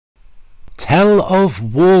tell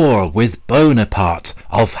of war with Bonaparte,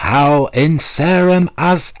 of how in Sarum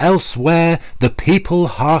as elsewhere the people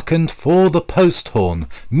hearkened for the post-horn,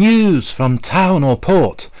 news from town or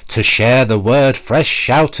port, to share the word fresh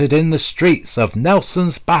shouted in the streets of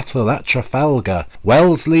Nelson's battle at Trafalgar,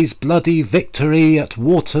 Wellesley's bloody victory at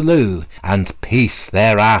Waterloo, and peace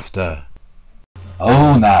thereafter.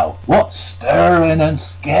 Oh now, what stirring and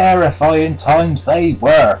scarifying times they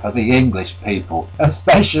were for the English people,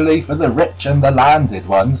 especially for the rich and the landed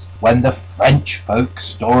ones, when the French folk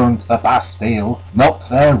stormed the Bastille,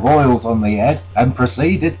 knocked their royals on the head, and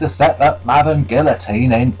proceeded to set up Madame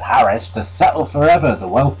Guillotine in Paris to settle forever the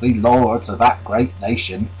wealthy lords of that great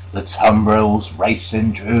nation. The tumbrils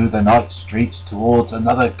racing through the night streets towards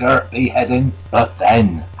another girt beheading. But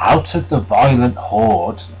then, out of the violent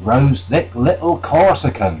horde, rose thick little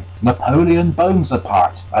Corsican, Napoleon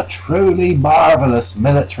Bonaparte, a truly marvellous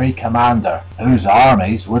military commander, whose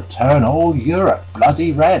armies would turn all Europe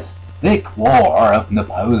bloody red. The war of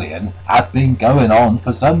Napoleon had been going on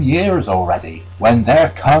for some years already, when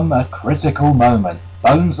there come a critical moment.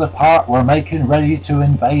 Bonaparte were making ready to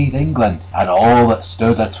invade England, and all that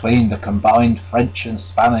stood atween the combined French and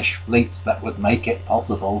Spanish fleets that would make it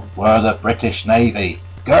possible were the British Navy.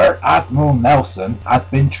 Girt Admiral Nelson had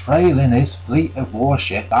been trailing his fleet of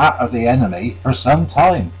warship that of the enemy for some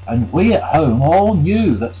time, and we at home all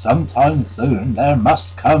knew that sometime soon there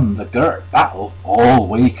must come the girt battle. All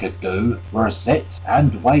we could do was sit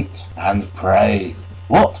and wait and pray.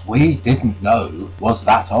 What we didn't know was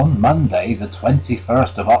that on Monday the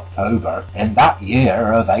 21st of October in that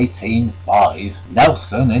year of 1805,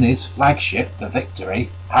 Nelson in his flagship the Victory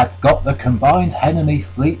had got the combined enemy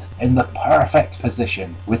fleet in the perfect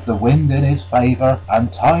position, with the wind in his favour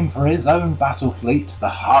and time for his own battle fleet, the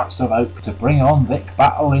Hearts of Oak, to bring on Vic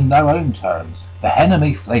battle in their own terms. The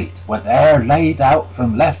enemy fleet were there laid out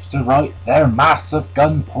from left to right, their mass of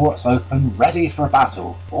gun ports open, ready for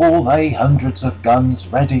battle, all they hundreds of guns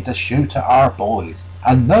ready to shoot at our boys.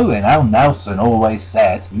 And knowing how Nelson always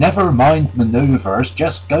said, never mind manoeuvres,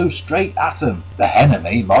 just go straight at 'em, the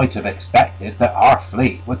enemy might have expected that our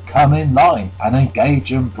fleet would come in line and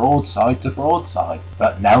engage 'em broadside to broadside.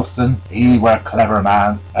 But Nelson, he were a clever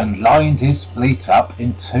man, and lined his fleet up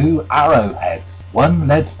in two arrowheads, one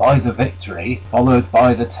led by the Victory, followed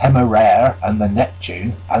by the Temeraire and the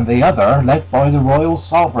Neptune, and the other led by the Royal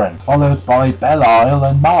Sovereign, followed by Belle-Isle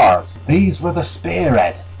and Mars. These were the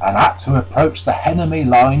spearhead, and had to approach the enemy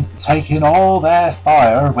line, taking all their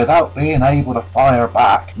fire without being able to fire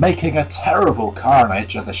back, making a terrible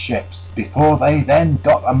carnage of the ships, before they then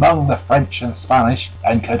got among the French and Spanish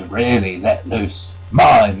and could really let loose.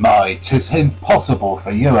 My, 'tis impossible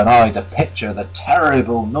for you and I to picture the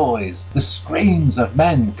terrible noise, the screams of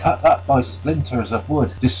men cut up by splinters of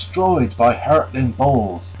wood, destroyed by hurtling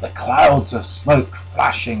balls, the clouds of smoke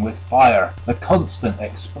flashing with fire, the constant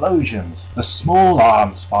explosions, the small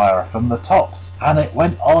arms fire from the tops, and it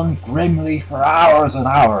went on grimly for hours and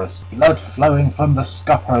hours, blood flowing from the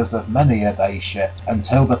scuppers of many a bay ship,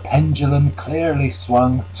 until the pendulum clearly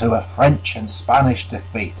swung to a French and Spanish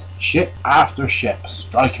defeat, ship after ship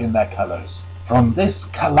striking their colours. From this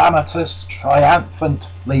calamitous, triumphant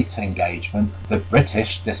fleet engagement, the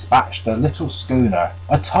British dispatched a little schooner,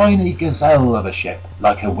 a tiny gazelle of a ship,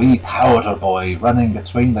 like a wee powder boy running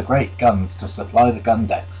between the great guns to supply the gun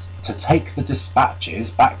decks, to take the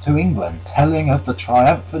dispatches back to England, telling of the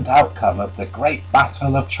triumphant outcome of the great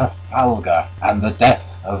Battle of Trafalgar and the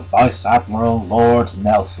death of Vice Admiral Lord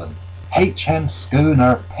Nelson. H.M.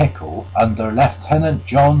 schooner Pickle, under Lieutenant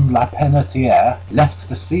John Lapenotiere, left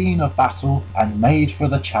the scene of battle and made for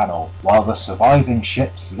the Channel, while the surviving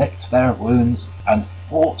ships licked their wounds and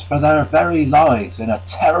fought for their very lives in a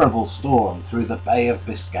terrible storm through the Bay of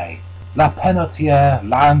Biscay. Lapenotiere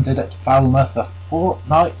landed at Falmouth a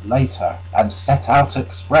fortnight later and set out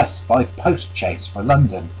express by post-chaise for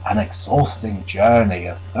London, an exhausting journey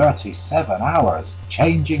of 37 hours,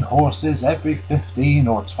 changing horses every 15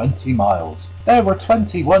 or 20 miles. There were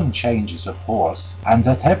 21 changes of horse, and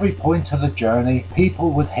at every point of the journey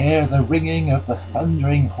people would hear the ringing of the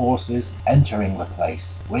thundering horses entering the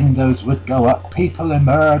place. Windows would go up, people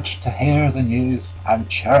emerged to hear the news, and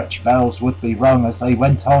church bells would be rung as they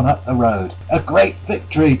went on up the road. A great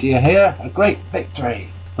victory, do you hear? A great victory!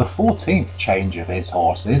 The 14th change of his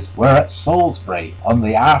horses were at Salisbury on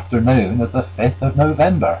the afternoon of the 5th of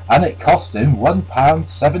November, and it cost him £1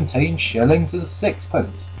 17 shillings and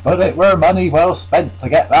sixpence. But it were money well spent to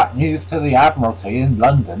get that news to the Admiralty in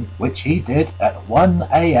London, which he did at 1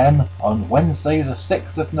 a.m. on Wednesday the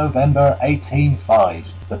 6th of November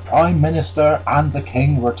 1805. The Prime Minister and the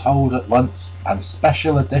King were told at once, and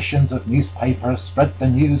special editions of newspapers spread the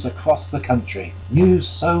news across the country. News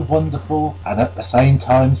so wonderful and at the same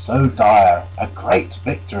time so dire. A great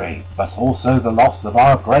victory, but also the loss of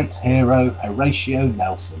our great hero Horatio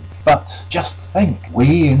Nelson. But just think,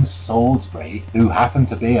 we in Salisbury, who happened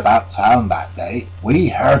to be about town that day, we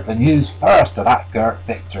heard the news first of that Gert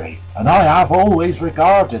victory, and I have always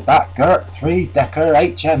regarded that Gert 3-decker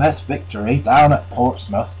HMS Victory down at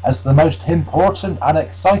Portsmouth as the most important and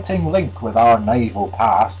exciting link with our naval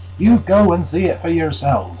past. You go and see it for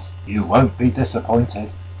yourselves. You won't be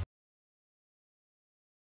disappointed.